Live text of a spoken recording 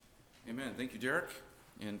Amen. Thank you, Derek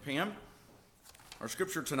and Pam. Our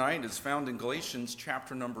scripture tonight is found in Galatians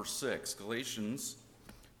chapter number 6. Galatians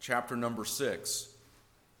chapter number 6.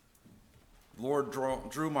 The Lord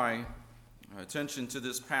drew my attention to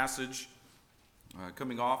this passage.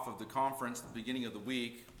 Coming off of the conference at the beginning of the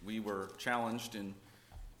week, we were challenged in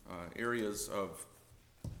areas of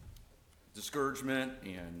discouragement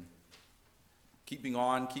and keeping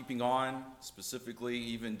on, specifically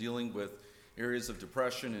even dealing with areas of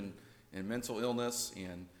depression and mental illness.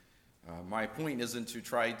 And my point isn't to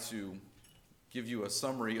try to give you a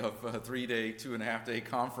summary of a 3-day, 2.5-day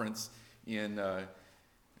conference in a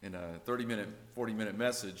 30-minute, 40-minute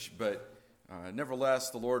message, but nevertheless,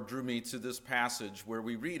 the Lord drew me to this passage where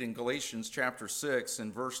we read in Galatians chapter 6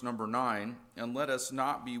 and verse number 9, "And let us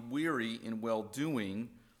not be weary in well-doing,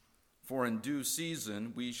 for in due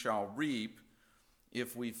season we shall reap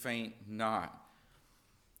if we faint not."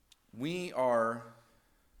 We are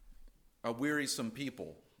a wearisome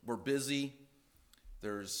people. We're busy.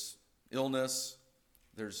 There's illness.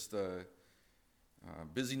 There's the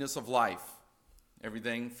busyness of life.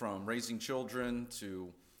 Everything from raising children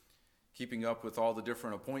to keeping up with all the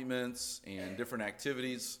different appointments and different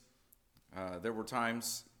activities. There were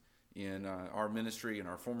times in our ministry, in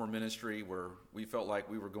our former ministry, where we felt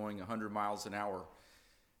like we were going 100 miles an hour.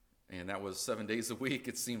 And that was 7 days a week,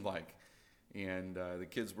 it seemed like. And the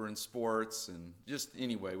kids were in sports and just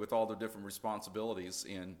anyway, with all the different responsibilities.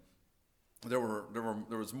 And there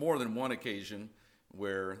was more than one occasion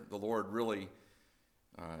where the Lord really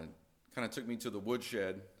kind of took me to the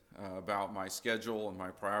woodshed about my schedule and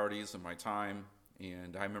my priorities and my time.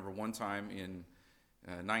 And I remember one time in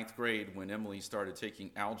 9th grade when Emily started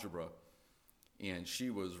taking algebra, and she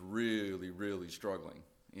was really, really struggling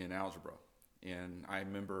in algebra. And I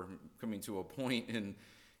remember coming to a point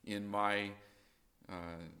in my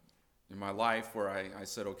life where I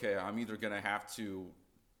said, okay, I'm either going to have to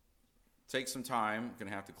take some time, I'm going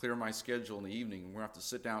to have to clear my schedule in the evening, and we're going to have to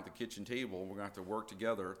sit down at the kitchen table, and we're going to have to work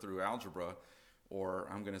together through algebra, or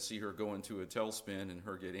I'm going to see her go into a tailspin and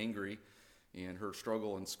her get angry and her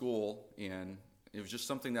struggle in school. And it was just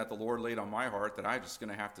something that the Lord laid on my heart that I'm just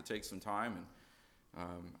going to have to take some time.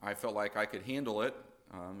 And I felt like I could handle it.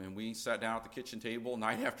 And we sat down at the kitchen table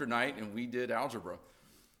night after night and we did algebra.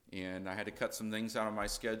 And I had to cut some things out of my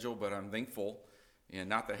schedule, but I'm thankful. And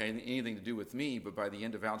not that it had anything to do with me, but by the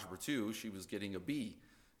end of Algebra 2, she was getting a B.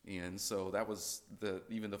 And so that was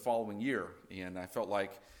even the following year. And I felt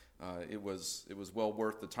like it was well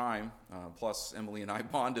worth the time. Plus, Emily and I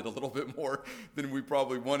bonded a little bit more than we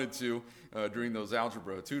probably wanted to during those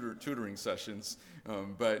algebra tutoring sessions.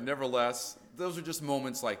 But nevertheless, those are just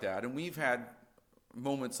moments like that. And we've had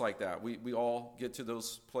moments like that. We all get to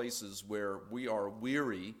those places where we are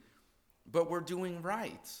weary, but we're doing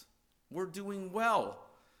right. We're doing well.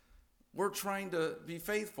 We're trying to be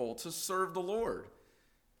faithful to serve the Lord.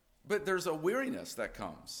 But there's a weariness that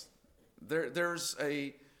comes. There's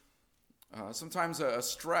sometimes a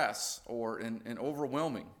stress or an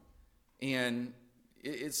overwhelming. And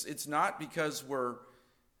it's not because we're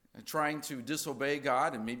trying to disobey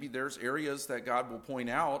God, and maybe there's areas that God will point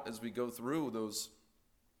out as we go through those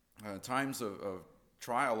times of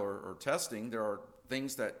trial or testing. There are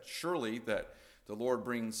things that surely that the Lord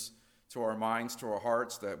brings to our minds, to our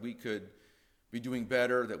hearts, that we could be doing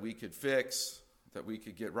better, that we could fix, that we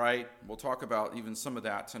could get right. We'll talk about even some of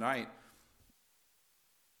that tonight.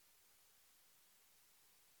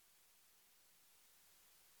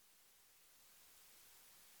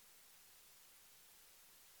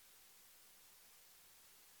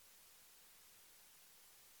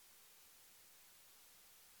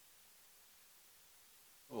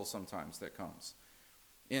 Sometimes that comes.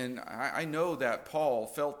 And I know that Paul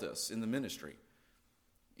felt this in the ministry.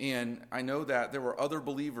 And I know that there were other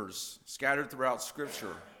believers scattered throughout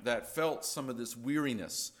Scripture that felt some of this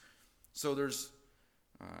weariness. So there's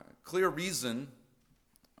clear reason,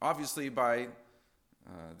 obviously by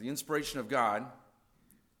the inspiration of God,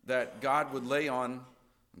 that God would lay on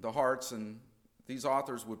the hearts, and these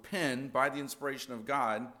authors would pen by the inspiration of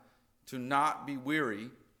God to not be weary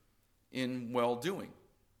in well-doing,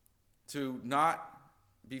 to not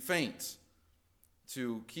be faint,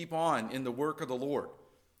 to keep on in the work of the Lord,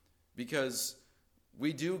 because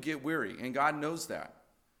we do get weary, and God knows that.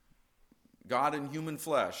 God in human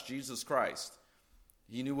flesh, Jesus Christ,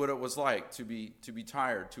 he knew what it was like to be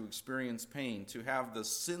tired, to experience pain, to have the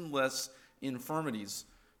sinless infirmities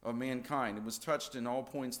of mankind. It was touched in all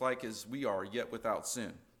points like as we are, yet without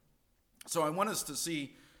sin. So I want us to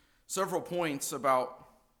see several points about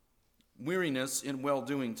weariness in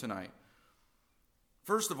well-doing tonight.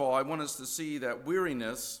 First of all, I want us to see that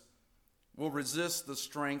weariness will resist the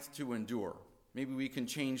strength to endure. Maybe we can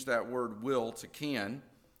change that word will to can.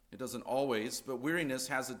 It doesn't always, but weariness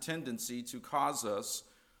has a tendency to cause us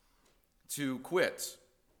to quit,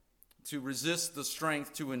 to resist the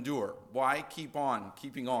strength to endure. Why? Keep on,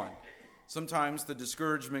 keeping on. Sometimes the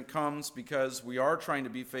discouragement comes because we are trying to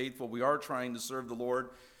be faithful, we are trying to serve the Lord,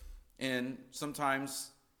 and sometimes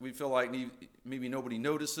we feel like maybe nobody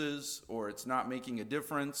notices or it's not making a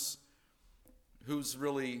difference. Who's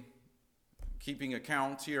really keeping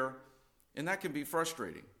account here? And that can be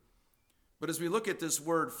frustrating. But as we look at this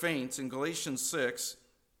word faint in Galatians 6,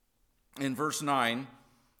 in verse 9,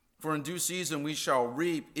 for in due season we shall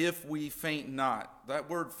reap if we faint not. That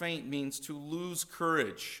word faint means to lose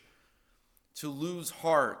courage, to lose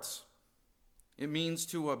heart. It means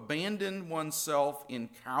to abandon oneself in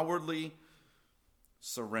cowardly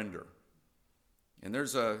surrender. And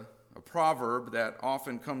there's a proverb that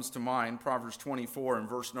often comes to mind, Proverbs 24 and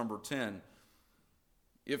verse number 10.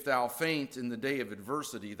 If thou faint in the day of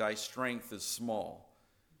adversity, thy strength is small.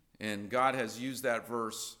 And God has used that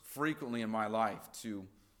verse frequently in my life to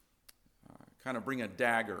kind of bring a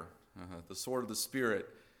dagger, the sword of the Spirit,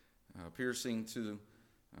 piercing to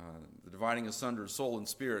the dividing asunder of soul and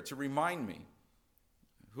spirit, to remind me,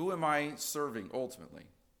 who am I serving ultimately?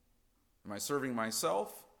 Am I serving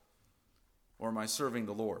myself or am I serving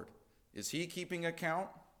the Lord? Is he keeping account?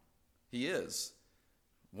 He is.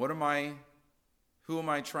 Who am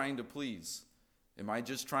I trying to please? Am I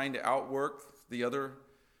just trying to outwork the other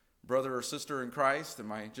brother or sister in Christ?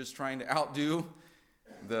 Am I just trying to outdo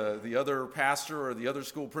the other pastor or the other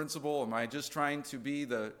school principal? Am I just trying to be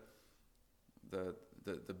the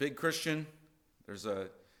big Christian? There's an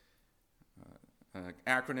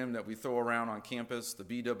acronym that we throw around on campus, the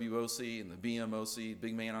BWOC and the BMOC,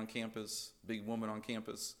 big man on campus, big woman on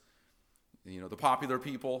campus. The popular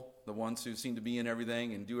people, the ones who seem to be in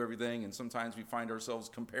everything and do everything, and sometimes we find ourselves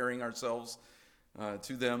comparing ourselves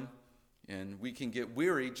to them, and we can get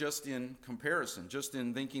weary just in comparison, just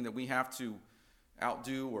in thinking that we have to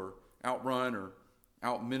outdo or outrun or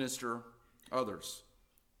outminister others.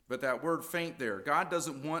 But that word faint there, God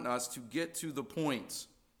doesn't want us to get to the point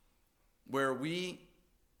where we,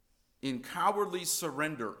 in cowardly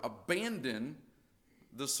surrender, abandon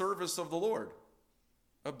the service of the Lord,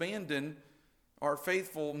 abandon our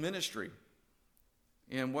faithful ministry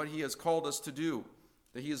and what he has called us to do,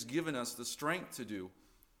 that he has given us the strength to do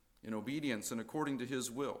in obedience and according to his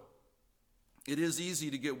will. It is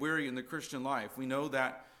easy to get weary in the Christian life. We know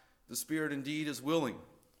that the spirit indeed is willing,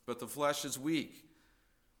 but the flesh is weak.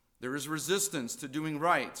 There is resistance to doing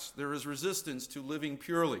right. There is resistance to living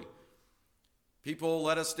purely. People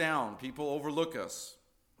let us down. People overlook us.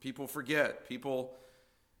 People forget. People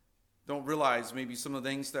don't realize maybe some of the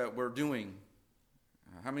things that we're doing.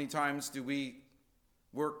 How many times do we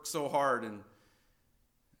work so hard and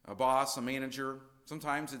a boss, a manager,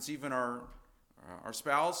 sometimes it's even our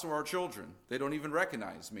spouse or our children, they don't even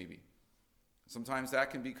recognize maybe. Sometimes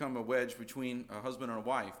that can become a wedge between a husband and a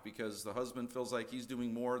wife because the husband feels like he's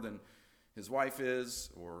doing more than his wife is,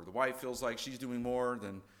 or the wife feels like she's doing more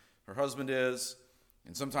than her husband is.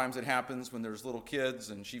 And sometimes it happens when there's little kids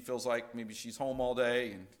and she feels like maybe she's home all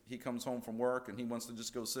day and he comes home from work and he wants to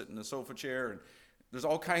just go sit in the sofa chair. And there's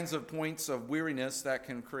all kinds of points of weariness that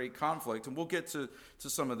can create conflict. And we'll get to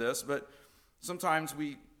some of this, but sometimes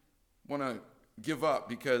we want to give up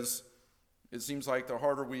because it seems like the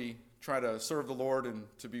harder we try to serve the Lord and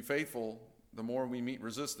to be faithful, the more we meet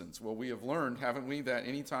resistance. Well, we have learned, haven't we, that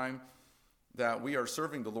anytime that we are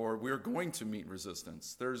serving the Lord, we are going to meet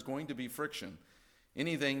resistance. There's going to be friction.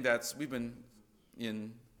 Anything we've been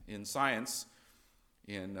in science,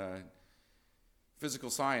 in physical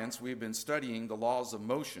science, we've been studying the laws of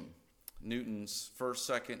motion, Newton's first,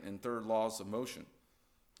 second, and third laws of motion.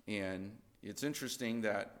 And it's interesting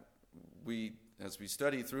that as we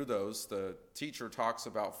study through those, the teacher talks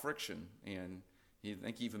about friction. And I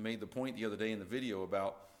think he even made the point the other day in the video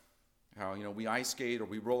about how, we ice skate or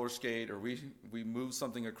we roller skate or we move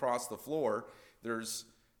something across the floor. There's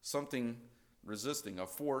something resisting, a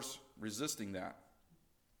force resisting that.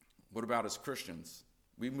 What about as Christians?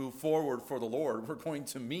 We move forward for the Lord, we're going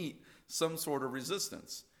to meet some sort of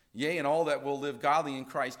resistance. Yea, and all that will live godly in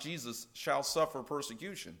Christ Jesus shall suffer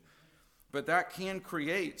persecution. But that can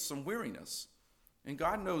create some weariness. And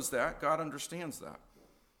God knows that. God understands that.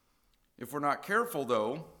 If we're not careful,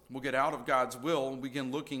 though, we'll get out of God's will and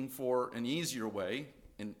begin looking for an easier way,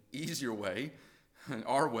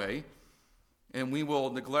 our way, and we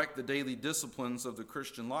will neglect the daily disciplines of the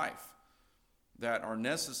Christian life that are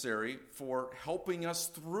necessary for helping us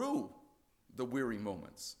through the weary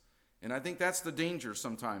moments. And I think that's the danger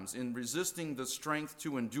sometimes in resisting the strength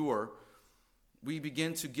to endure. we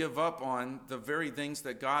begin to give up on the very things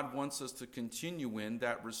that God wants us to continue in,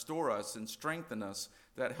 that restore us and strengthen us,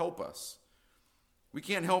 that help us. We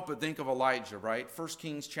can't help but think of Elijah, right? 1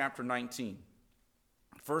 Kings chapter 19.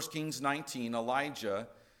 1 Kings 19, Elijah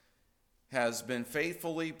has been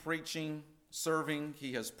faithfully preaching, serving.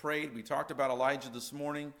 He has prayed. We talked about Elijah this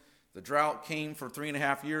morning. The drought came for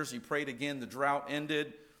 3.5 years. He prayed again. The drought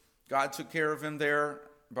ended. God took care of him there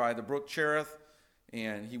by the brook Cherith.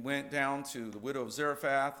 And he went down to the widow of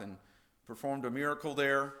Zarephath and performed a miracle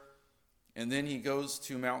there. And then he goes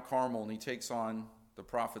to Mount Carmel and he takes on the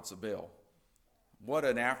prophets of Baal. What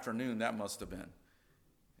an afternoon that must have been.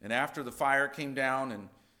 And after the fire came down and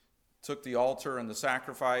took the altar and the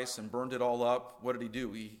sacrifice and burned it all up, what did he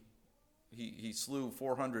do? He slew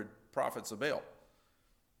 400 prophets of Baal.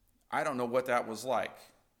 I don't know what that was like.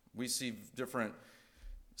 We see different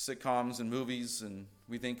sitcoms and movies and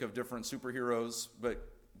we think of different superheroes, but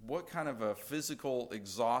what kind of a physical,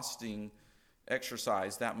 exhausting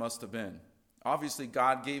exercise that must have been. Obviously,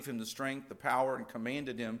 God gave him the strength, the power, and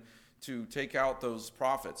commanded him to take out those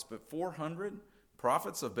prophets. But 400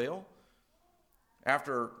 prophets of Baal?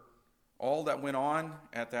 After all that went on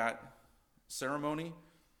at that ceremony,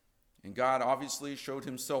 and God obviously showed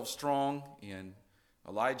himself strong, and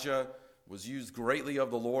Elijah was used greatly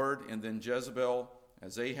of the Lord, and then Jezebel,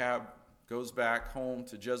 as Ahab goes back home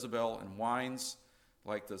to Jezebel and whines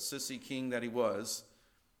like the sissy king that he was.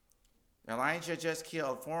 Elijah just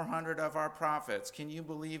killed 400 of our prophets. Can you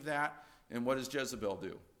believe that? And what does Jezebel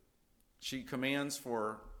do? She commands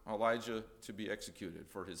for Elijah to be executed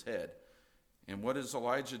for his head. And what does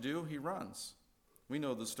Elijah do? He runs. We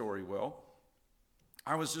know the story well.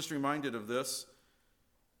 I was just reminded of this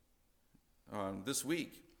this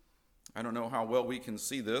week. I don't know how well we can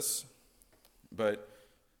see this, but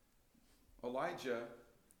Elijah,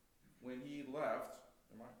 when he left,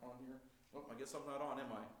 am I on here? Oh, I guess I'm not on, am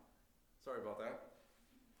I? Sorry about that.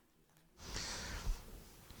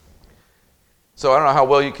 So I don't know how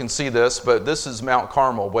well you can see this, but this is Mount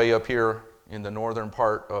Carmel, way up here in the northern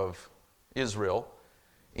part of Israel.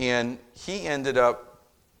 And he ended up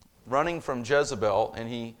running from Jezebel, and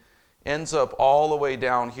he ends up all the way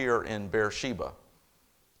down here in Beersheba.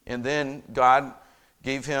 And then God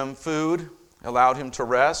gave him food, allowed him to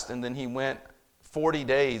rest, and then he went 40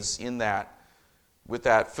 days in that with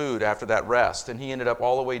that food after that rest, and he ended up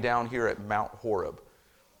all the way down here at Mount Horeb.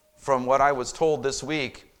 From what I was told this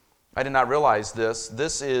week, I did not realize this.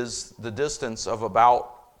 This is the distance of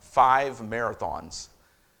about 5 marathons.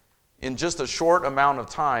 In just a short amount of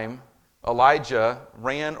time, Elijah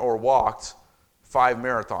ran or walked 5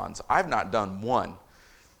 marathons. I've not done one.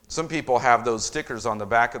 Some people have those stickers on the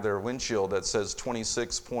back of their windshield that says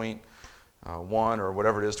 26.1 or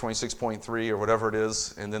whatever it is, 26.3 or whatever it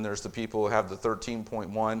is, and then there's the people who have the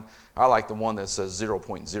 13.1. I like the one that says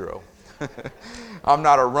 0.0. I'm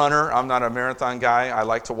not a runner. I'm not a marathon guy. I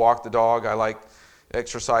like to walk the dog. I like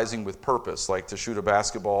exercising with purpose, like to shoot a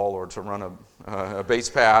basketball or to run a base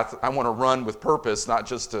path. I want to run with purpose, not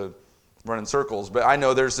just to run in circles. But I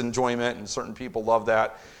know there's enjoyment, and certain people love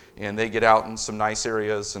that, and they get out in some nice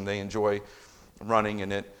areas and they enjoy running,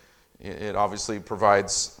 and it obviously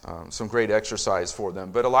provides some great exercise for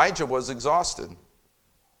them. But Elijah was exhausted.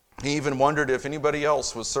 He even wondered if anybody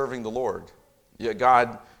else was serving the Lord. Yet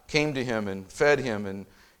God came to him and fed him and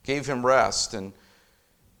gave him rest and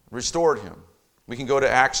restored him. We can go to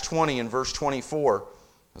Acts 20 and verse 24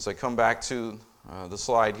 as I come back to the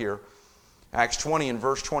slide here. Acts 20 and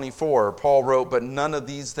verse 24, Paul wrote, "But none of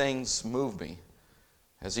these things moved me."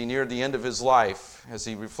 As he neared the end of his life, as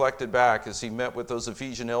he reflected back, as he met with those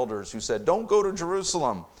Ephesian elders who said, "Don't go to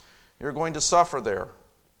Jerusalem, you're going to suffer there."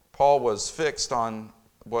 Paul was fixed on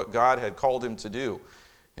what God had called him to do.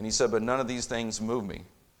 And he said, "But none of these things move me."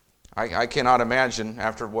 I cannot imagine,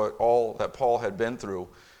 after what all that Paul had been through,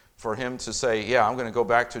 for him to say, "Yeah, I'm going to go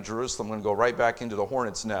back to Jerusalem. I'm going to go right back into the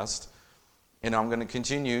hornet's nest, and I'm going to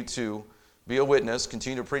continue to be a witness,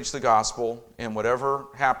 continue to preach the gospel, and whatever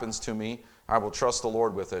happens to me, I will trust the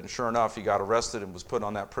Lord with it." And sure enough, he got arrested and was put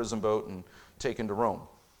on that prison boat and taken to Rome.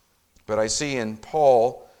 But I see in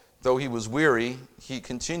Paul, though he was weary, he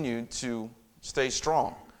continued to stay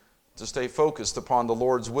strong, to stay focused upon the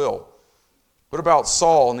Lord's will. What about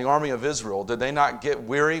Saul and the army of Israel? Did they not get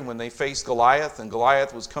weary when they faced Goliath, and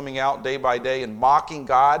Goliath was coming out day by day and mocking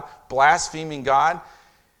God, blaspheming God?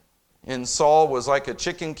 And Saul was like a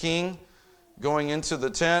chicken king going into the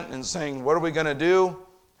tent and saying, "What are we going to do?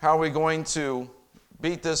 How are we going to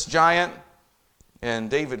beat this giant?" And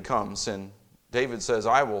David comes, and David says,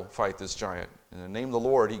 "I will fight this giant." In the name of the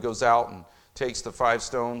Lord, he goes out and takes the 5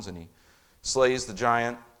 stones, and he slays the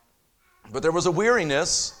giant. But there was a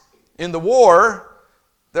weariness in the war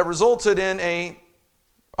that resulted in a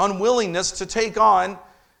unwillingness to take on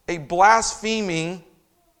a blaspheming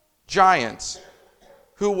giant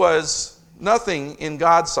who was nothing in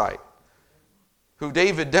God's sight. Who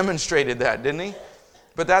David demonstrated that, didn't he?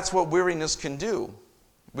 But that's what weariness can do.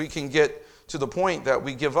 We can get to the point that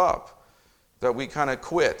we give up, that we kind of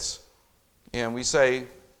quit, and we say,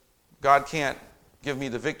 God can't give me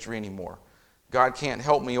the victory anymore. God can't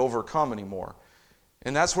help me overcome anymore.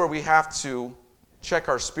 And that's where we have to check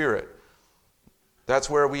our spirit. That's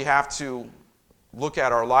where we have to look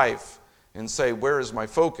at our life and say, where is my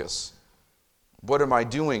focus? What am I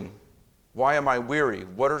doing? Why am I weary?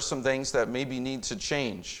 What are some things that maybe need to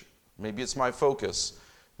change? Maybe it's my focus.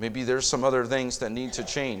 Maybe there's some other things that need to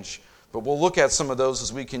change. But we'll look at some of those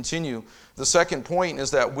as we continue. The second point is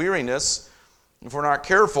that weariness, if we're not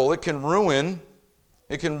careful, it can ruin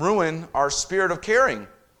our spirit of caring.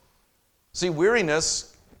 See,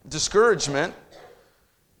 weariness, discouragement,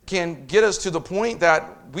 can get us to the point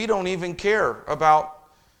that we don't even care about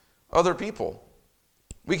other people.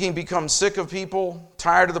 We can become sick of people,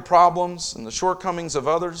 tired of the problems and the shortcomings of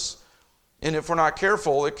others. And if we're not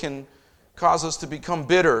careful, it can cause us to become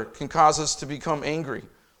bitter. It can cause us to become angry.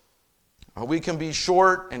 We can be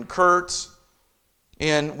short and curt,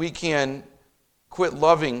 and we can quit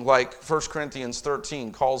loving like 1 Corinthians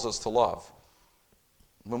 13 calls us to love.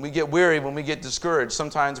 When we get weary, when we get discouraged,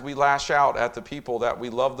 sometimes we lash out at the people that we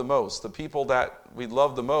love the most. The people that we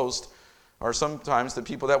love the most are sometimes the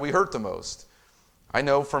people that we hurt the most. I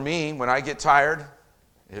know for me, when I get tired,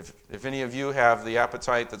 if any of you have the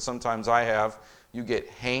appetite that sometimes I have, you get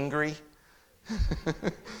hangry.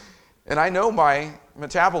 And I know my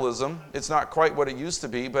metabolism, it's not quite what it used to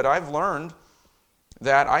be, but I've learned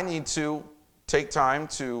that I need to take time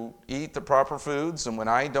to eat the proper foods, and when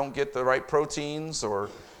I don't get the right proteins, or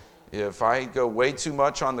if I go way too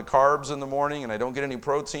much on the carbs in the morning and I don't get any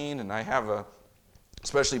protein, and I have a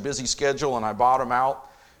especially busy schedule and I bottom out,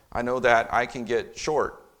 I know that I can get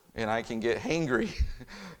short and I can get hangry,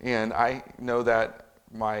 and I know that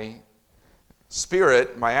my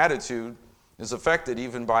spirit, my attitude is affected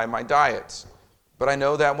even by my diet. But I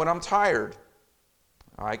know that when I'm tired,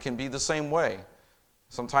 I can be the same way.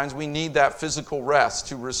 Sometimes we need that physical rest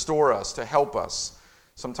to restore us, to help us.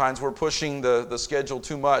 Sometimes we're pushing the schedule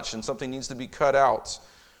too much and something needs to be cut out.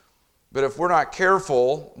 But if we're not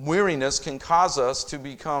careful, weariness can cause us to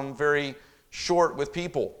become very short with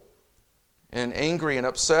people and angry and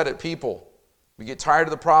upset at people. We get tired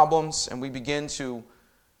of the problems and we begin to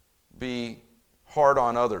be hard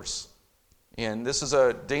on others. And this is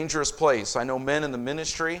a dangerous place. I know men in the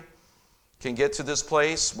ministry can get to this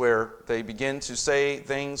place where they begin to say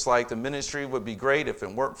things like the ministry would be great if it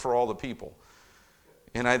weren't for all the people.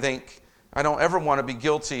 And I think I don't ever want to be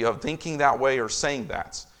guilty of thinking that way or saying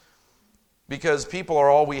that, because people are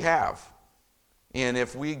all we have. And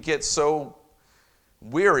if we get so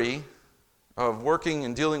weary of working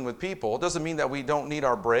and dealing with people, it doesn't mean that we don't need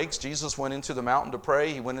our breaks. Jesus went into the mountain to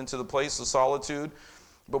pray. He went into the place of solitude.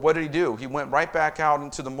 But what did he do? He went right back out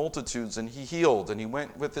into the multitudes and he healed, and he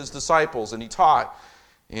went with his disciples and he taught,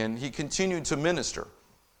 and he continued to minister.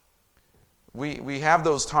 We have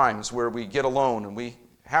those times where we get alone, and we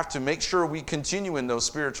have to make sure we continue in those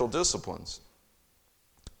spiritual disciplines.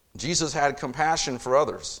 Jesus had compassion for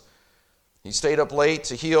others. He stayed up late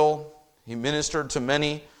to heal. He ministered to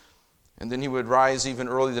many, and then he would rise even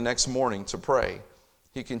early the next morning to pray.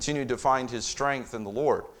 He continued to find his strength in the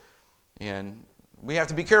Lord. And we have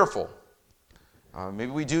to be careful.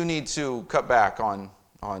 Maybe we do need to cut back on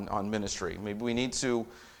ministry. Maybe we need to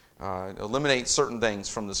eliminate certain things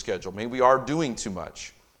from the schedule. Maybe we are doing too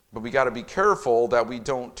much. But we got to be careful that we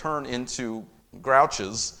don't turn into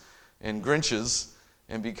grouches and Grinches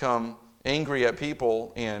and become angry at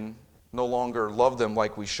people and no longer love them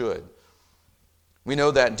like we should. We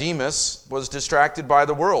know that Demas was distracted by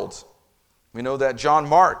the world. We know that John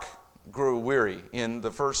Mark grew weary in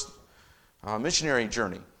the first missionary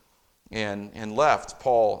journey and left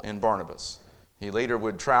Paul and Barnabas. He later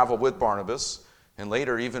would travel with Barnabas, and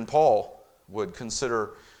later even Paul would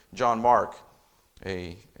consider John Mark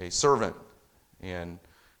a servant and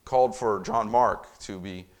called for John Mark to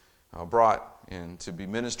be brought and to be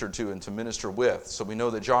ministered to and to minister with. So we know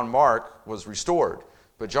that John Mark was restored.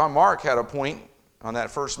 But John Mark had a point on that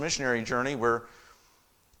first missionary journey where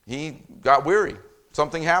he got weary.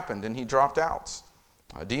 Something happened and he dropped out.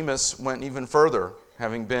 Demas went even further,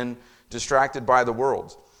 having been distracted by the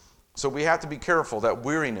world. So we have to be careful that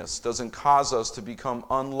weariness doesn't cause us to become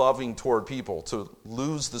unloving toward people, to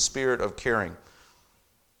lose the spirit of caring,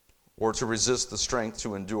 or to resist the strength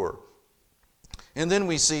to endure. And then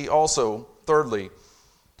we see also, thirdly,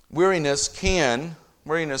 weariness can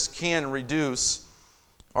reduce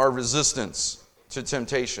our resistance to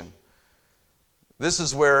temptation. This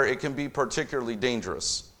is where it can be particularly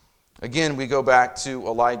dangerous. Again, we go back to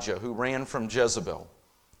Elijah, who ran from Jezebel.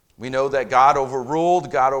 We know that God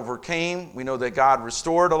overruled, God overcame. We know that God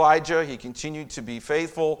restored Elijah. He continued to be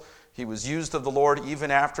faithful. He was used of the Lord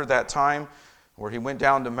even after that time where he went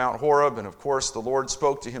down to Mount Horeb. And of course, the Lord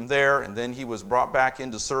spoke to him there. And then he was brought back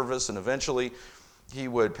into service. And eventually, he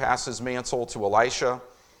would pass his mantle to Elisha.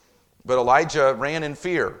 But Elijah ran in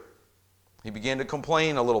fear. He began to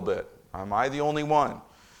complain a little bit. Am I the only one?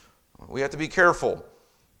 We have to be careful.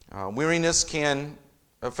 Weariness can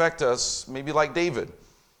affect us, maybe like David,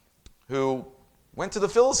 who went to the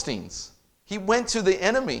Philistines. He went to the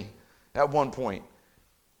enemy at one point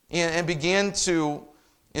and began to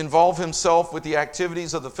involve himself with the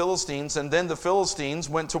activities of the Philistines. And then the Philistines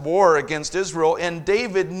went to war against Israel, and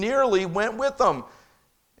David nearly went with them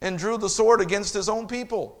and drew the sword against his own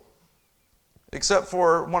people. Except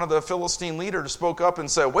for one of the Philistine leaders spoke up and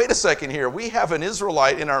said, wait a second here, we have an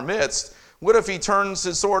Israelite in our midst. What if he turns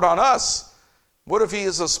his sword on us? What if he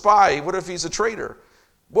is a spy? What if he's a traitor?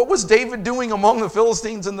 What was David doing among the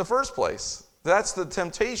Philistines in the first place? That's the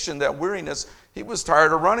temptation, that weariness. He was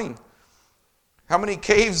tired of running. How many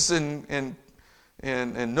caves and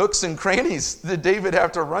nooks and crannies did David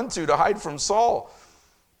have to run to hide from Saul?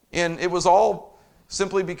 And it was all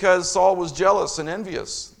simply because Saul was jealous and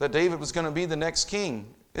envious that David was going to be the next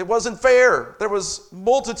king. It wasn't fair. There was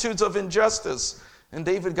multitudes of injustice. And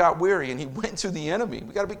David got weary and he went to the enemy.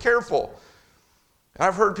 We've got to be careful. And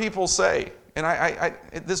I've heard people say, and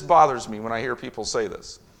this bothers me when I hear people say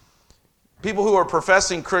this. People who are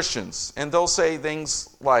professing Christians, and they'll say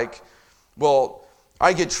things like, well,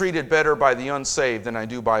 I get treated better by the unsaved than I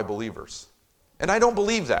do by believers. And I don't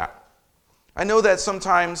believe that. I know that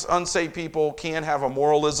sometimes unsaved people can have a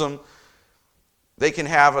moralism. They can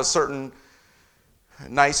have a certain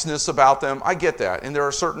niceness about them. I get that. And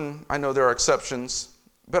I know there are exceptions.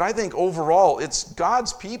 But I think overall, it's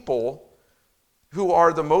God's people who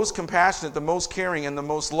are the most compassionate, the most caring, and the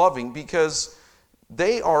most loving, because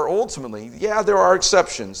they are ultimately, there are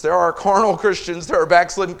exceptions. There are carnal Christians, there are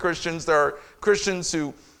backslidden Christians, there are Christians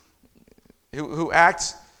who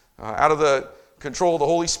act out of the control of the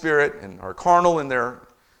Holy Spirit and are carnal in their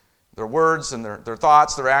words and their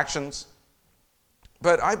thoughts, their actions.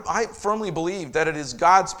 But I firmly believe that it is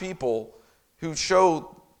God's people who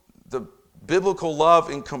show the biblical love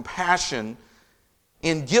and compassion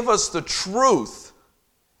and give us the truth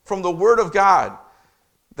from the Word of God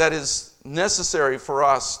that is necessary for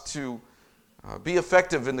us to be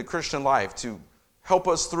effective in the Christian life, to help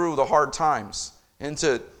us through the hard times, and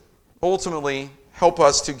to ultimately help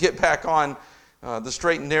us to get back on the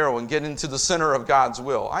straight and narrow and get into the center of God's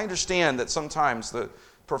will. I understand that sometimes the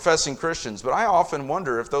professing Christians, but I often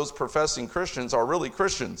wonder if those professing Christians are really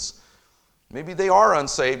Christians. Maybe they are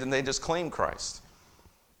unsaved and they just claim Christ.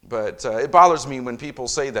 But it bothers me when people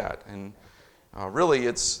say that. And really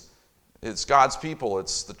it's God's people,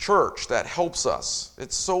 it's the church that helps us.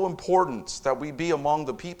 It's so important that we be among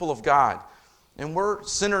the people of God. And we're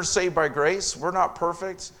sinners saved by grace. We're not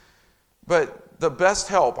perfect. But the best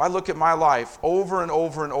help, I look at my life over and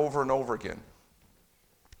over and over and over again.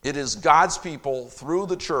 It is God's people through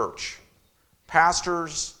the church,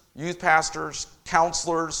 pastors, youth pastors,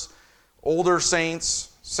 counselors, older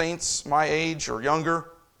saints my age or younger,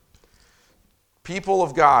 people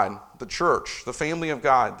of God, the church, the family of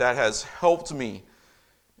God, that has helped me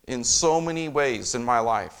in so many ways in my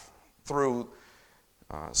life, through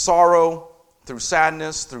sorrow, through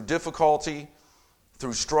sadness, through difficulty,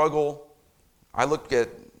 through struggle. I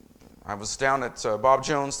was down at Bob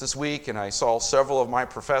Jones this week, and I saw several of my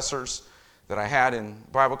professors that I had in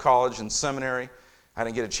Bible college and seminary. I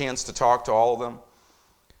didn't get a chance to talk to all of them,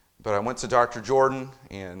 but I went to Dr. Jordan,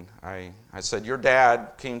 and I said, your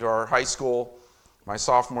dad came to our high school my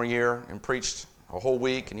sophomore year and preached a whole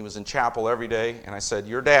week, and he was in chapel every day. And I said,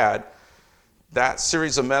 your dad, that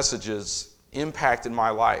series of messages impacted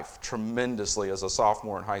my life tremendously as a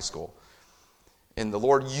sophomore in high school. And the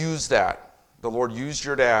Lord used that. The Lord used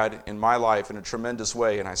your dad in my life in a tremendous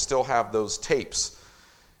way, and I still have those tapes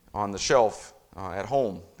on the shelf at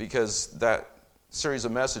home, because that series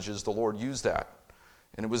of messages, the Lord used that.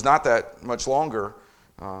 And it was not that much longer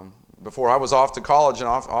before I was off to college and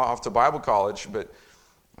off to Bible college, but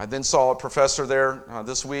I then saw a professor there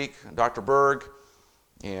this week, Dr. Berg,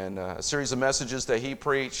 and a series of messages that he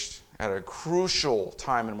preached at a crucial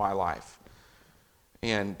time in my life.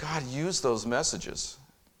 And God used those messages.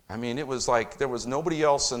 I mean, it was like there was nobody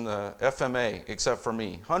else in the FMA except for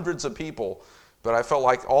me. Hundreds of people but I felt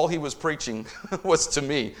like all he was preaching was to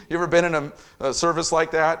me. You ever been in a service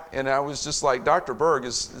like that? And I was just like, Dr. Berg,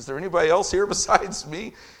 is there anybody else here besides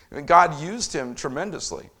me? And God used him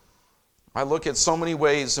tremendously. I look at so many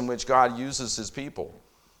ways in which God uses his people.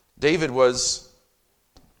 David was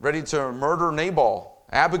ready to murder Nabal.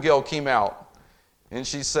 Abigail came out, and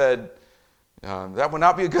she said, that would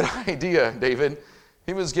not be a good idea, David.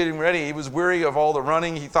 He was getting ready. He was weary of all the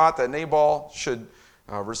running. He thought that Nabal should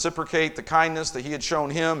reciprocate the kindness that he had shown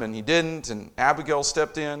him, and he didn't, and Abigail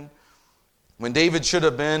stepped in. When David should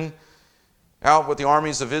have been out with the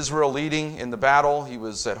armies of Israel leading in the battle, he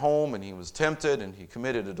was at home, and he was tempted, and he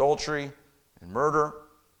committed adultery and murder.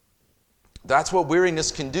 That's what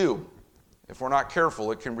weariness can do. If we're not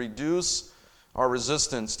careful, it can reduce our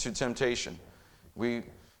resistance to temptation. We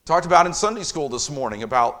talked about in Sunday school this morning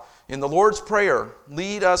about in the Lord's Prayer,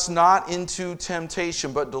 lead us not into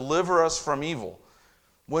temptation, but deliver us from evil.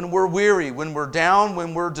 When we're weary, when we're down,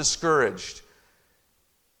 when we're discouraged,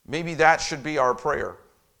 maybe that should be our prayer.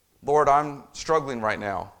 Lord, I'm struggling right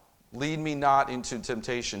now. Lead me not into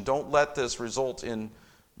temptation. Don't let this result in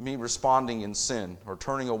me responding in sin or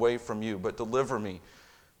turning away from you, but deliver me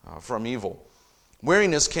from evil.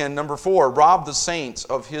 Weariness can, number 4, rob the saints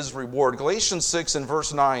of his reward. Galatians 6 and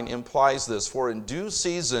verse 9 implies this. For in due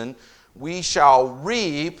season we shall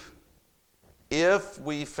reap if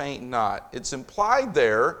we faint not. It's implied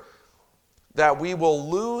there that we will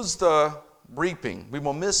lose the reaping. We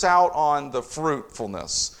will miss out on the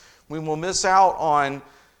fruitfulness. We will miss out on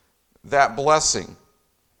that blessing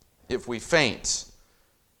if we faint,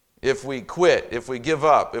 if we quit, if we give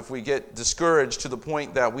up, if we get discouraged to the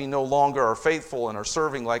point that we no longer are faithful and are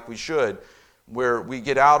serving like we should, where we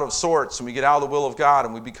get out of sorts and we get out of the will of God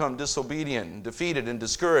and we become disobedient and defeated and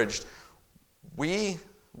discouraged, we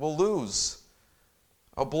will lose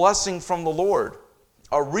a blessing from the Lord,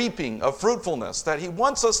 a reaping of fruitfulness that he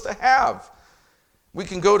wants us to have. We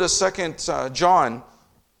can go to 2 John,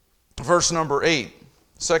 verse number 8.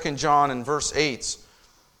 2 John and verse 8.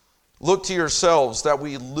 Look to yourselves that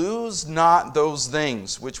we lose not those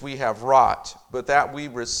things which we have wrought, but that we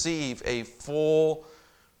receive a full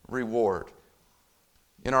reward.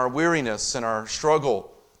 In our weariness and our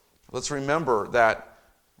struggle, let's remember that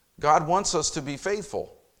God wants us to be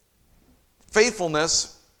faithful.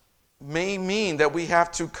 Faithfulness may mean that we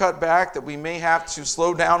have to cut back, that we may have to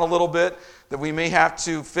slow down a little bit, that we may have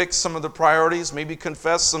to fix some of the priorities, maybe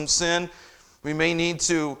confess some sin. We may need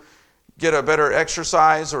to get a better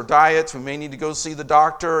exercise or diet. We may need to go see the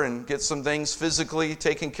doctor and get some things physically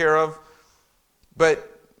taken care of.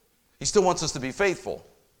 But he still wants us to be faithful.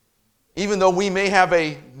 Even though we may have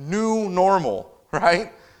a new normal,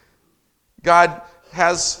 right? God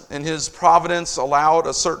has, in his providence, allowed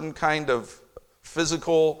a certain kind of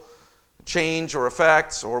physical change or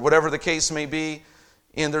effect or whatever the case may be,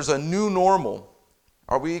 and there's a new normal.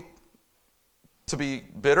 Are we to be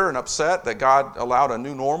bitter and upset that God allowed a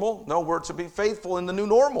new normal? No, we're to be faithful in the new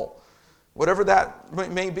normal, whatever that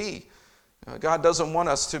may be. God doesn't want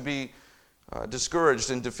us to be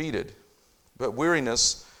discouraged and defeated. But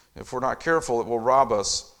weariness, if we're not careful, it will rob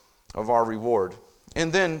us of our reward.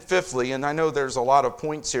 And then fifthly, and I know there's a lot of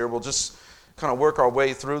points here, we'll just kind of work our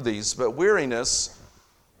way through these, but weariness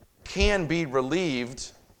can be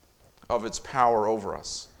relieved of its power over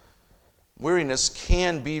us. Weariness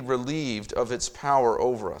can be relieved of its power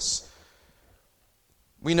over us.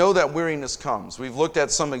 We know that weariness comes. We've looked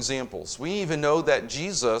at some examples. We even know that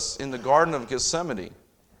Jesus, in the Garden of Gethsemane,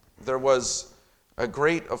 there was a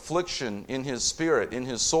great affliction in his spirit, in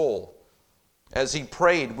his soul, as he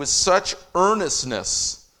prayed with such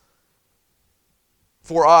earnestness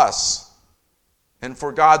for us and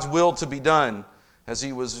for God's will to be done. As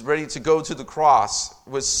he was ready to go to the cross,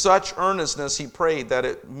 with such earnestness he prayed that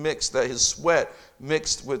his sweat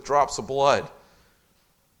mixed with drops of blood.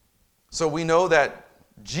 So we know that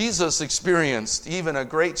Jesus experienced even a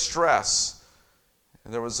great stress.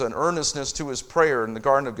 And there was an earnestness to his prayer in the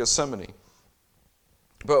Garden of Gethsemane.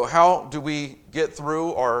 But how do we get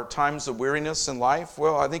through our times of weariness in life?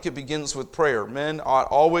 Well, I think it begins with prayer. Men ought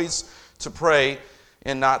always to pray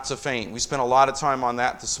and not to faint. We spent a lot of time on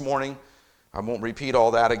that this morning. I won't repeat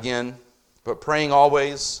all that again, but praying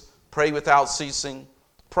always, pray without ceasing.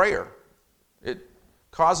 Prayer, it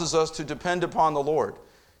causes us to depend upon the Lord.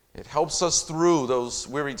 It helps us through those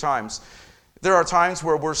weary times. There are times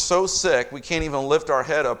where we're so sick we can't even lift our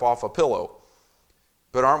head up off a pillow.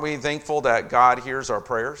 But aren't we thankful that God hears our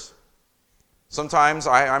prayers? Sometimes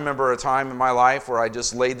I remember a time in my life where I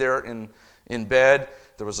just laid there in bed.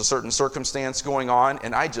 There was a certain circumstance going on,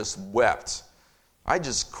 and I just wept. I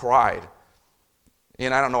just cried.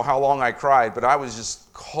 And I don't know how long I cried, but I was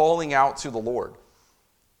just calling out to the Lord.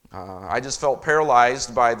 I just felt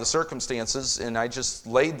paralyzed by the circumstances, and I just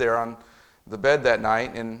laid there on the bed that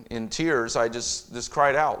night, and in tears, I just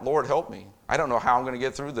cried out, Lord, help me. I don't know how I'm going to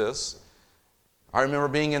get through this. I remember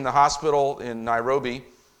being in the hospital in Nairobi,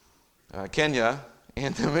 Kenya,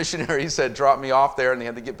 and the missionaries had dropped me off there, and they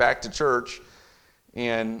had to get back to church.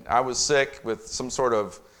 And I was sick with some sort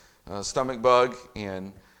of stomach bug,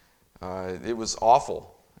 and it was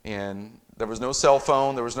awful. And there was no cell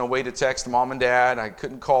phone. There was no way to text mom and dad. I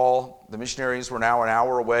couldn't call. The missionaries were now an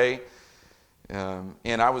hour away.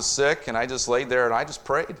 And I was sick, and I just laid there, and I just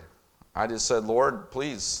prayed. I just said, Lord,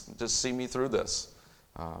 please, just see me through this.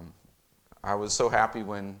 I was so happy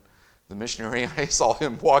when the missionary, I saw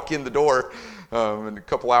him walk in the door, and a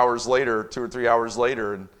couple hours later, 2 or 3 hours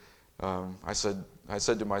later, and I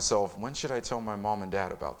said to myself, when should I tell my mom and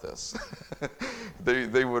dad about this?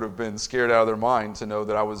 They would have been scared out of their mind to know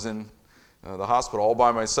that I was in the hospital all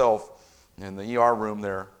by myself in the ER room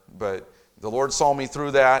there. But the Lord saw me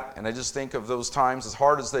through that, and I just think of those times, as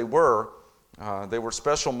hard as they were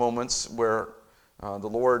special moments where the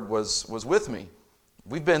Lord was with me.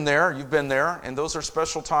 We've been there, you've been there, and those are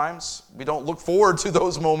special times. We don't look forward to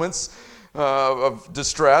those moments of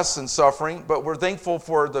distress and suffering, but we're thankful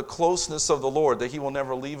for the closeness of the Lord, that He will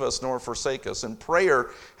never leave us nor forsake us. And prayer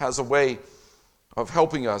has a way of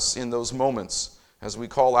helping us in those moments as we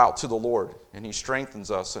call out to the Lord, and He strengthens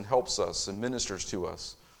us and helps us and ministers to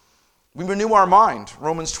us. We renew our mind,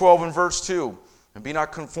 Romans 12 and verse 2, and be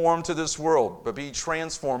not conformed to this world, but be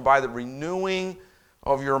transformed by the renewing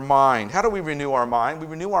of your mind. How do we renew our mind? We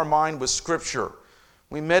renew our mind with Scripture.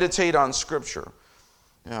 We meditate on Scripture.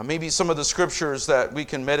 Maybe some of the Scriptures that we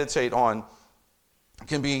can meditate on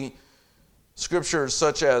can be Scriptures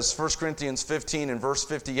such as 1 Corinthians 15 and verse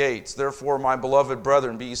 58. Therefore, my beloved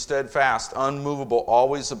brethren, be steadfast, unmovable,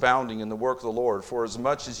 always abounding in the work of the Lord, for as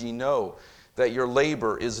much as ye know that your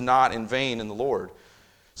labor is not in vain in the Lord.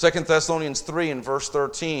 2 Thessalonians 3 and verse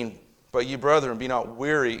 13, but ye brethren, be not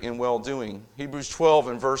weary in well-doing. Hebrews 12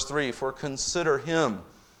 and verse 3, for consider him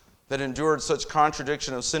that endured such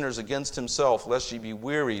contradiction of sinners against himself, lest ye be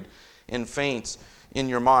wearied and faint in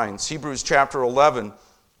your minds. Hebrews chapter 11,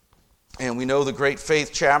 and we know the great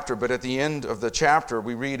faith chapter, but at the end of the chapter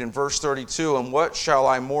we read in verse 32, and what shall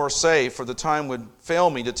I more say, for the time would fail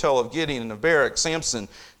me to tell of Gideon and of Barak, Samson,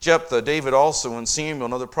 Jephthah, David also, and Samuel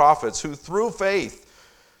and other prophets, who through faith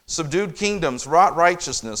subdued kingdoms, wrought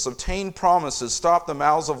righteousness, obtained promises, stopped the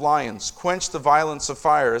mouths of lions, quenched the violence of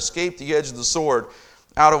fire, escaped the edge of the sword,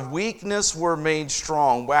 out of weakness were made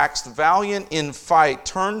strong, waxed valiant in fight,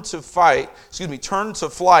 turned to flight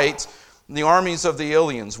the armies of the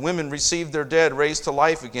aliens. Women received their dead raised to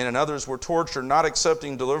life again, and others were tortured, not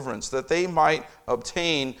accepting deliverance, that they might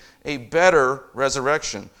obtain a better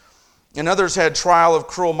resurrection. And others had trial of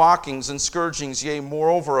cruel mockings and scourgings, yea,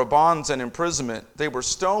 moreover, of bonds and imprisonment. They were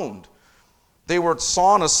stoned. They were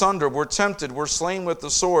sawn asunder, were tempted, were slain with the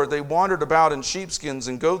sword. They wandered about in sheepskins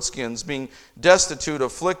and goatskins, being destitute,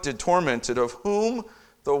 afflicted, tormented, of whom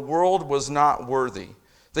the world was not worthy.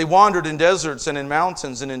 They wandered in deserts and in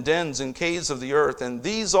mountains and in dens and caves of the earth. And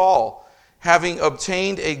these all, having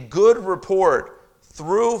obtained a good report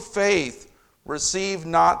through faith, received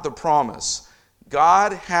not the promise,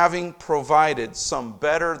 God having provided some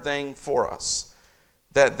better thing for us,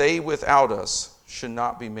 that they without us should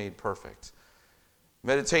not be made perfect.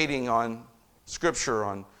 Meditating on Scripture,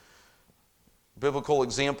 on biblical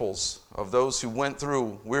examples of those who went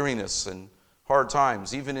through weariness and hard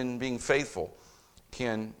times, even in being faithful,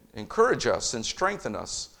 can encourage us and strengthen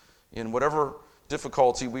us in whatever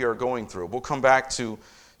difficulty we are going through. We'll come back to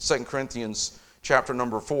 2 Corinthians chapter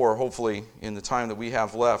number 4, hopefully in the time that we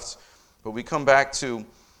have left. But we come back to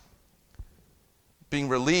being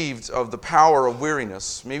relieved of the power of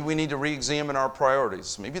weariness. Maybe we need to re-examine our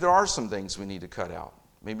priorities. Maybe there are some things we need to cut out.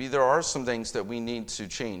 Maybe there are some things that we need to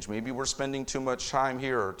change. Maybe we're spending too much time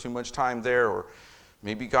here or too much time there. Or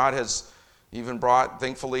maybe God has even brought,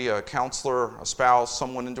 thankfully, a counselor, a spouse,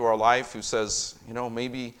 someone into our life who says,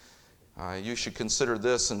 maybe you should consider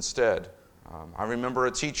this instead. I remember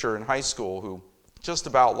a teacher in high school who just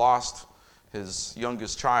about lost his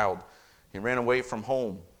youngest child. He ran away from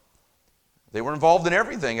home. They were involved in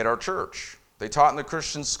everything at our church. They taught in the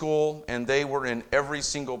Christian school, and they were in every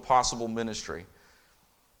single possible ministry.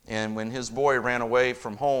 And when his boy ran away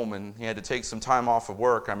from home and he had to take some time off of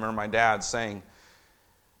work, I remember my dad saying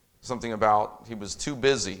something about he was too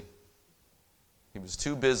busy. He was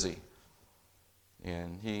too busy.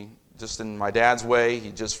 And he, just in my dad's way,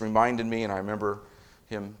 he just reminded me, and I remember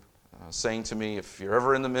him saying to me, if you're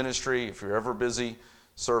ever in the ministry, if you're ever busy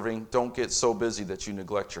serving, don't get so busy that you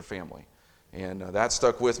neglect your family. And that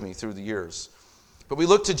stuck with me through the years. But we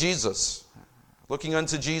look to Jesus. Looking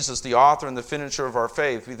unto Jesus, the author and the finisher of our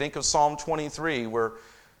faith. We think of Psalm 23, where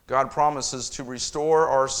God promises to restore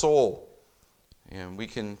our soul. And we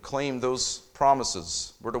can claim those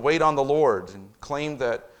promises. We're to wait on the Lord and claim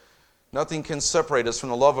that nothing can separate us from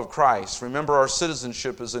the love of Christ. Remember, our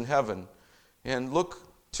citizenship is in heaven. And look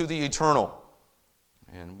to the eternal.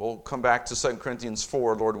 And we'll come back to 2 Corinthians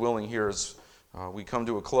 4, Lord willing, here as we come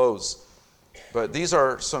to a close. But these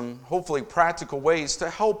are some, hopefully, practical ways to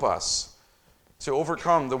help us to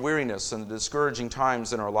overcome the weariness and the discouraging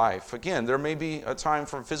times in our life. Again, there may be a time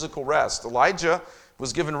for physical rest. Elijah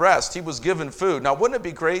was given rest. He was given food. Now, wouldn't it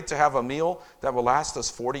be great to have a meal that will last us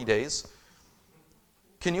 40 days?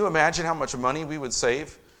 Can you imagine how much money we would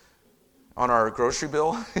save on our grocery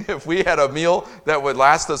bill if we had a meal that would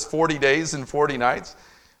last us 40 days and 40 nights?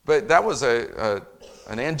 But that was an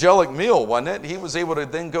angelic meal, wasn't it? He was able to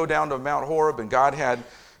then go down to Mount Horeb, and God had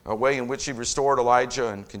a way in which he restored Elijah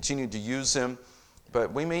and continued to use him.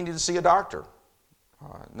 But we may need to see a doctor.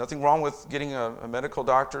 Nothing wrong with getting a medical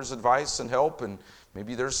doctor's advice and help, and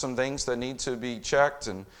maybe there's some things that need to be checked.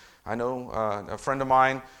 And I know a friend of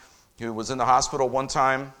mine who was in the hospital one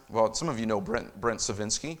time. Well, some of you know Brent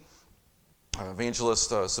Savinsky, evangelist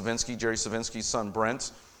Savinsky, Jerry Savinsky's son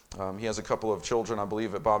Brent. He has a couple of children, I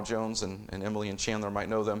believe, at Bob Jones, and Emily and Chandler might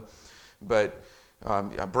know them. But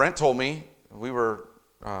Brent told me he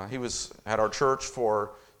was at our church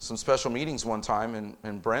for some special meetings one time,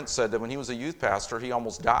 and Brent said that when he was a youth pastor, he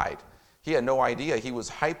almost died. He had no idea. He was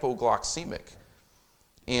hypoglycemic,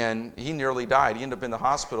 and he nearly died. He ended up in the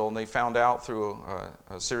hospital, and they found out through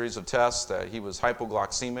a series of tests that he was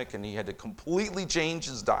hypoglycemic, and he had to completely change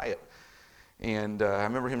his diet. And I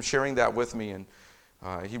remember him sharing that with me, and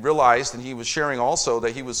he realized, and he was sharing also,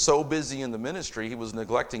 that he was so busy in the ministry, he was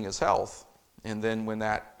neglecting his health. And then when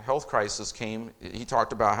that health crisis came, he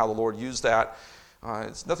talked about how the Lord used that.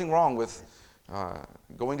 It's nothing wrong with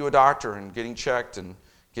going to a doctor and getting checked and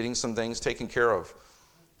getting some things taken care of.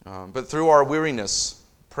 But through our weariness,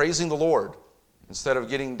 praising the Lord, instead of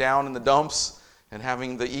getting down in the dumps and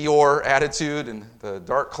having the Eeyore attitude and the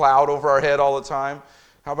dark cloud over our head all the time,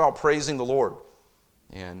 how about praising the Lord?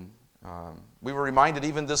 And we were reminded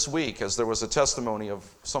even this week, as there was a testimony of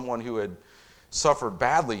someone who had suffered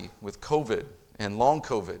badly with COVID and long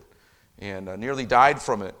COVID and nearly died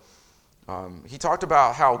from it. He talked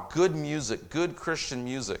about how good music, good Christian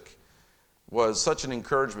music, was such an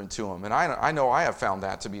encouragement to him. And I know I have found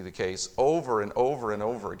that to be the case over and over and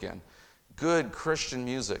over again. Good Christian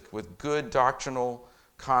music with good doctrinal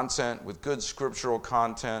content, with good scriptural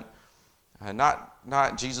content, and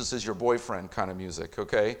not Jesus is your boyfriend kind of music,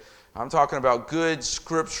 okay? I'm talking about good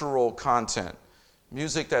scriptural content.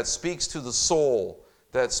 Music that speaks to the soul,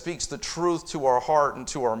 that speaks the truth to our heart and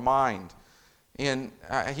to our mind. And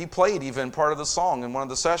he played even part of the song in one of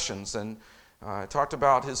the sessions and talked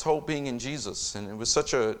about his hope being in Jesus. And it was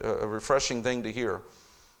such a refreshing thing to hear.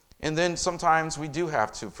 And then sometimes we do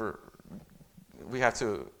have to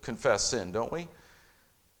confess sin, don't we?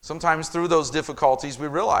 Sometimes through those difficulties we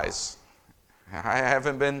realize, I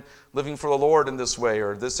haven't been living for the Lord in this way,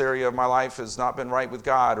 or this area of my life has not been right with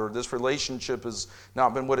God, or this relationship has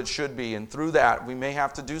not been what it should be. And through that, we may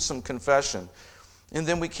have to do some confession. And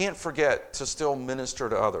then we can't forget to still minister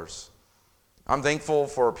to others. I'm thankful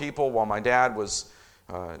for people while my dad was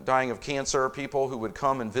dying of cancer, people who would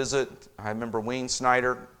come and visit. I remember Wayne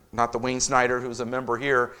Snyder, not the Wayne Snyder who's a member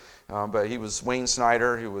here, but he was Wayne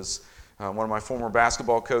Snyder, who was one of my former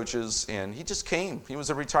basketball coaches, and he just came. He was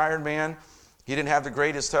a retired man. He didn't have the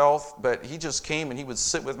greatest health, but he just came and he would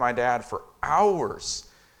sit with my dad for hours.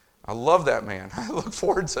 I love that man. I look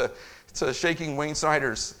forward to shaking Wayne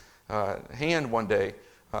Snyder's hand one day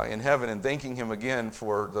in heaven and thanking him again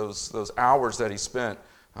for those hours that he spent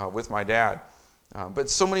with my dad. But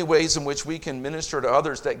so many ways in which we can minister to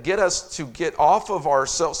others that get us to get off of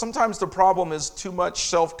ourselves. Sometimes the problem is too much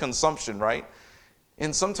self-consumption, right?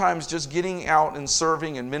 And sometimes just getting out and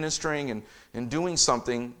serving and ministering and doing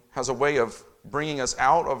something has a way of bringing us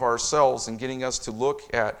out of ourselves and getting us to look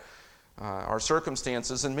at our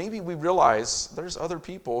circumstances. And maybe we realize there's other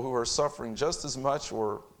people who are suffering just as much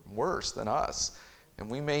or worse than us. And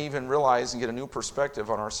we may even realize and get a new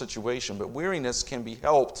perspective on our situation. But weariness can be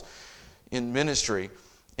helped in ministry.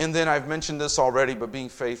 And then I've mentioned this already, but being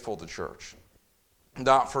faithful to church.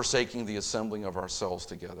 Not forsaking the assembling of ourselves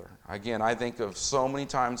together. Again, I think of so many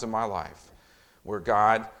times in my life where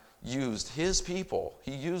God used his people.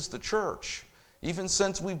 He used the church. Even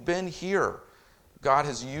since we've been here, God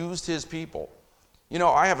has used his people. You know,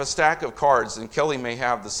 I have a stack of cards, and Kelly may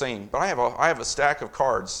have the same, but I have a stack of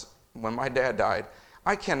cards when my dad died.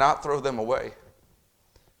 I cannot throw them away.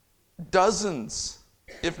 Dozens,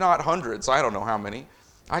 if not hundreds, I don't know how many.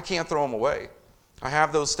 I can't throw them away. I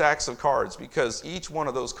have those stacks of cards because each one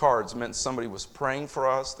of those cards meant somebody was praying for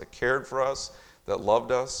us, that cared for us, that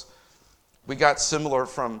loved us. We got similar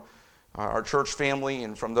from our church family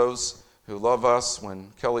and from those who love us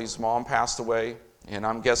when Kelly's mom passed away. And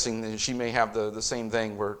I'm guessing that she may have the same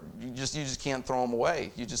thing where you just can't throw them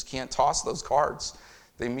away. You just can't toss those cards.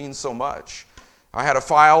 They mean so much. I had a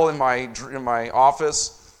file in my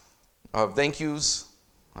office of thank yous.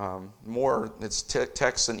 More it's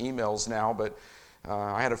texts and emails now, but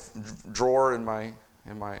I had a drawer in my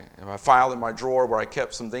file in my drawer where I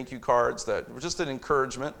kept some thank you cards that were just an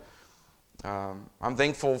encouragement. I'm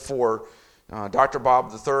thankful for Dr.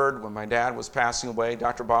 Bob III. When my dad was passing away,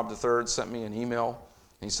 Dr. Bob III sent me an email.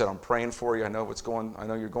 And he said, "I'm praying for you. I know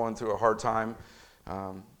you're going through a hard time.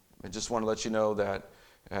 I just want to let you know that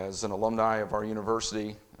as an alumni of our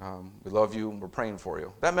university, we love you and we're praying for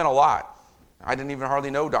you." That meant a lot. I didn't even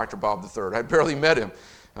hardly know Dr. Bob III. I barely met him.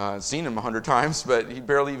 I'd seen him 100 times, but he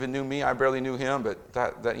barely even knew me. I barely knew him, but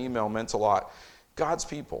that email meant a lot. God's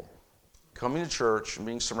people coming to church and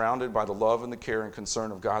being surrounded by the love and the care and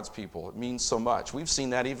concern of God's people. It means so much. We've seen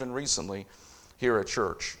that even recently here at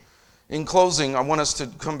church. In closing, I want us to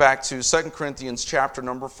come back to 2 Corinthians chapter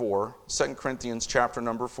number 4. 2 Corinthians chapter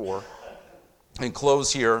number 4. And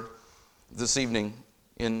close here this evening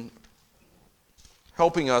in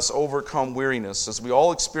helping us overcome weariness as we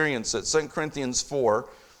all experience it. 2 Corinthians 4.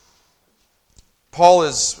 Paul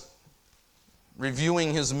is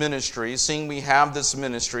reviewing his ministry, seeing we have this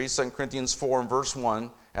ministry, 2 Corinthians 4 and verse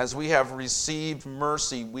 1, as we have received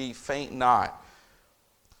mercy, we faint not.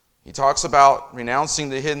 He talks about renouncing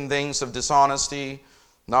the hidden things of dishonesty,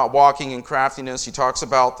 not walking in craftiness. He talks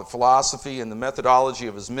about the philosophy and the methodology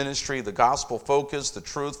of his ministry, the gospel focus, the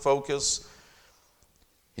truth focus.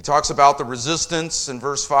 He talks about the resistance in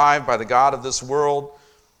verse 5 by the God of this world.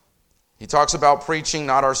 He talks about preaching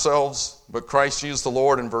not ourselves, but Christ Jesus the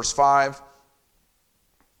Lord in verse 5.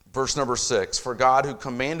 Verse number 6, "For God who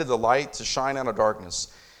commanded the light to shine out of darkness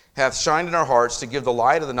hath shined in our hearts to give the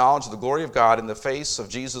light of the knowledge of the glory of God in the face of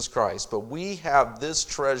Jesus Christ. But we have this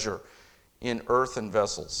treasure in earthen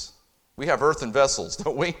vessels." We have earthen vessels,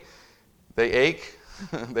 don't we? They ache,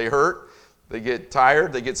 they hurt, they get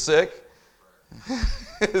tired, they get sick,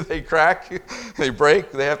 they crack, they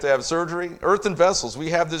break, they have to have surgery. Earthen vessels.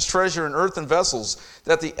 We have this treasure in earthen vessels,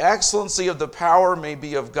 that the excellency of the power may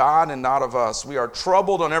be of God and not of us. We are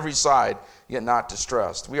troubled on every side, yet not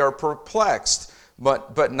distressed. We are perplexed,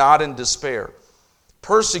 but not in despair.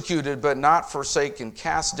 Persecuted, but not forsaken.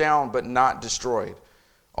 Cast down, but not destroyed.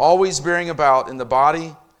 Always bearing about in the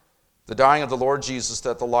body the dying of the Lord Jesus,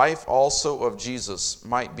 that the life also of Jesus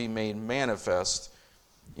might be made manifest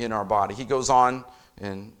in our body. He goes on,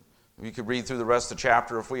 and we could read through the rest of the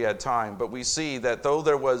chapter if we had time, but we see that though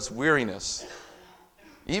there was weariness,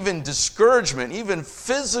 even discouragement, even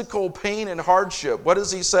physical pain and hardship, what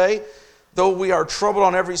does he say? Though we are troubled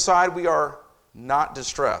on every side, we are not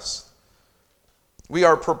distressed. We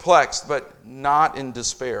are perplexed, but not in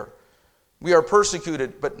despair. We are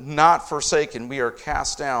persecuted, but not forsaken. We are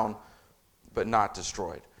cast down, but not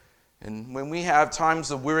destroyed. And when we have times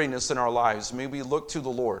of weariness in our lives, may we look to the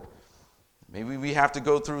Lord. Maybe we have to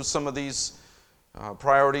go through some of these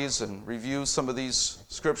priorities and review some of these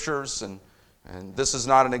scriptures. And this is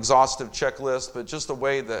not an exhaustive checklist, but just a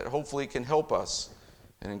way that hopefully can help us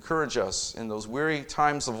and encourage us in those weary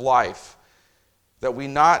times of life, that we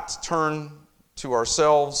not turn to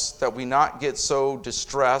ourselves, that we not get so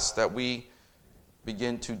distressed that we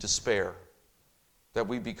begin to despair, that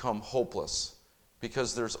we become hopeless,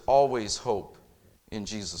 because there's always hope in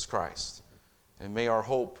Jesus Christ. And may our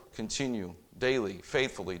hope continue daily,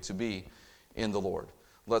 faithfully to be in the Lord.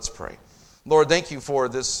 Let's pray. Lord, thank you for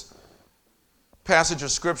this passage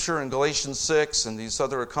of Scripture in Galatians 6 and these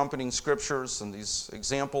other accompanying Scriptures and these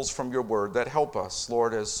examples from your Word that help us.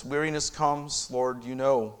 Lord, as weariness comes, Lord, you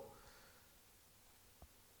know,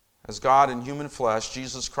 as God in human flesh,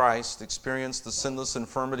 Jesus Christ experienced the sinless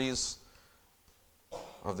infirmities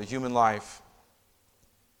of the human life,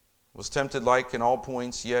 was tempted like in all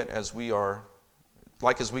points, yet as we are,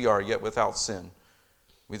 yet without sin.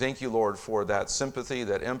 We thank you, Lord, for that sympathy,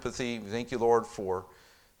 that empathy. We thank you, Lord, for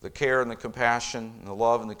the care and the compassion and the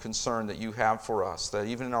love and the concern that you have for us, that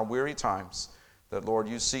even in our weary times, that, Lord,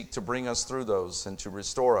 you seek to bring us through those and to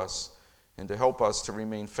restore us and to help us to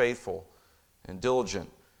remain faithful and diligent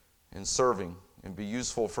in serving and be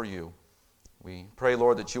useful for you. We pray,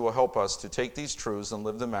 Lord, that you will help us to take these truths and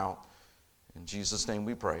live them out. In Jesus' name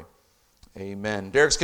we pray. Amen. Derek's